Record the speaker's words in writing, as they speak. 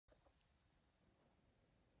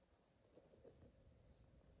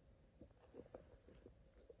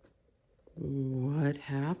What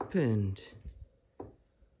happened?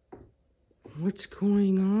 What's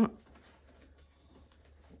going on?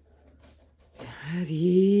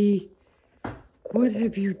 Maddie, what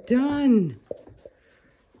have you done?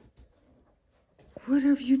 What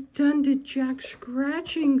have you done to Jack's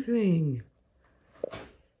scratching thing?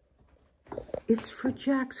 It's for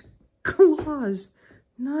Jack's claws,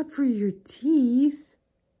 not for your teeth.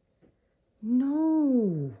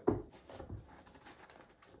 No.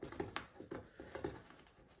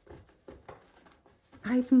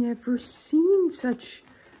 I've never seen such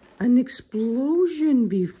an explosion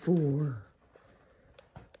before.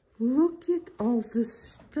 Look at all the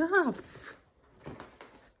stuff.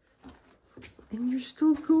 And you're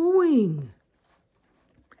still going.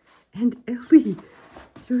 And Ellie,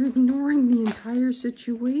 you're ignoring the entire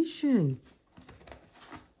situation.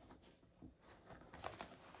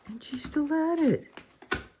 And she's still at it.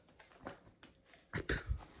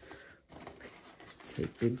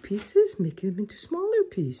 Take big pieces, make them into smaller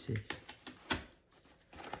pieces.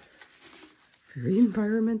 Very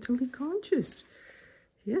environmentally conscious.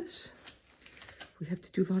 Yes, we have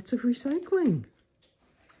to do lots of recycling.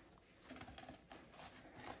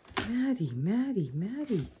 Maddie, Maddie,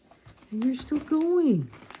 Maddie. And you're still going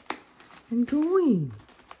and going.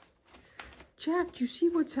 Jack, do you see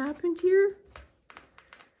what's happened here?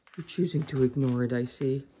 You're choosing to ignore it, I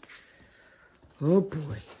see. Oh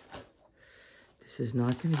boy. This is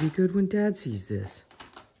not going to be good when Dad sees this.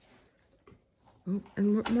 Oh,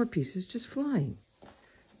 and more pieces just flying.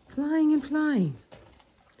 Flying and flying.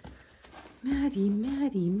 Maddie,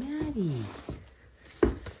 Maddie, Maddie.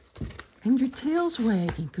 And your tail's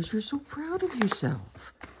wagging because you're so proud of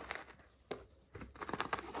yourself.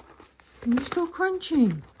 And you're still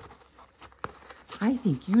crunching. I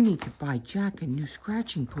think you need to buy Jack a new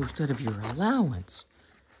scratching post out of your allowance.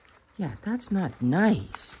 Yeah, that's not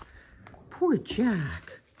nice. Poor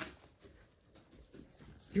Jack.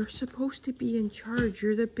 You're supposed to be in charge.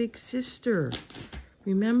 You're the big sister.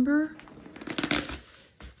 Remember?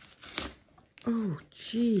 Oh,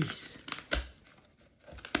 jeez.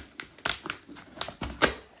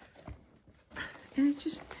 And it's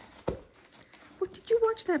just... What, did you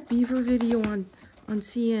watch that beaver video on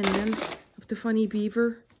CNN of the funny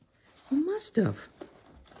beaver? You must have.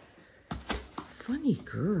 Funny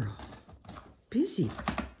girl. Busy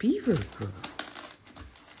beaver girl.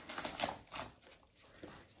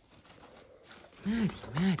 Maddie,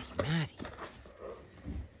 Maddie, Maddie.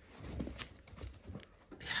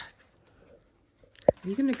 Are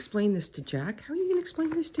you going to explain this to Jack? How are you going to explain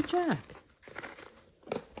this to Jack?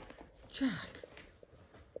 Jack.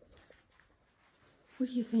 What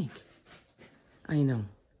do you think? I know.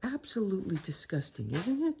 Absolutely disgusting,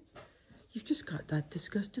 isn't it? You've just got that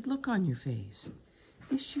disgusted look on your face.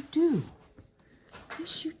 Yes, you do.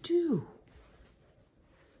 Yes, you do.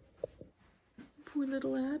 Poor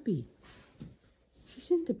little Abby.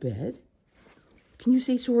 She's in the bed. Can you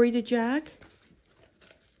say sorry to Jack?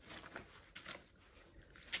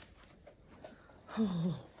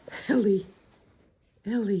 Oh, Ellie.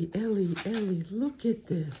 Ellie, Ellie, Ellie, look at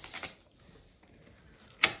this.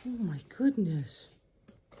 Oh my goodness.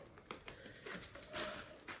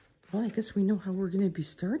 Well, I guess we know how we're going to be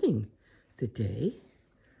starting the day.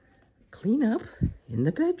 Clean up in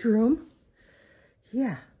the bedroom.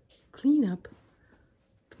 Yeah, clean up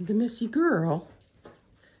from the messy girl.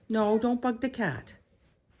 No, don't bug the cat.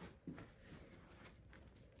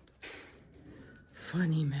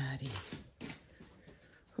 Funny Maddie.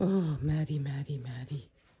 Oh, Maddie, Maddie, Maddie.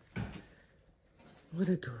 What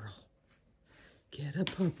a girl. Get a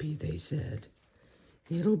puppy, they said.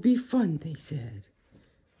 It'll be fun, they said.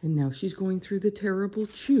 And now she's going through the terrible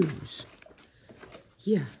chews.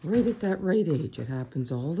 Yeah, right at that right age. It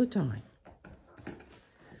happens all the time.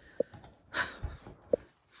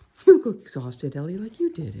 You look exhausted, Ellie, like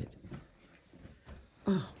you did it.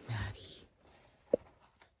 Oh,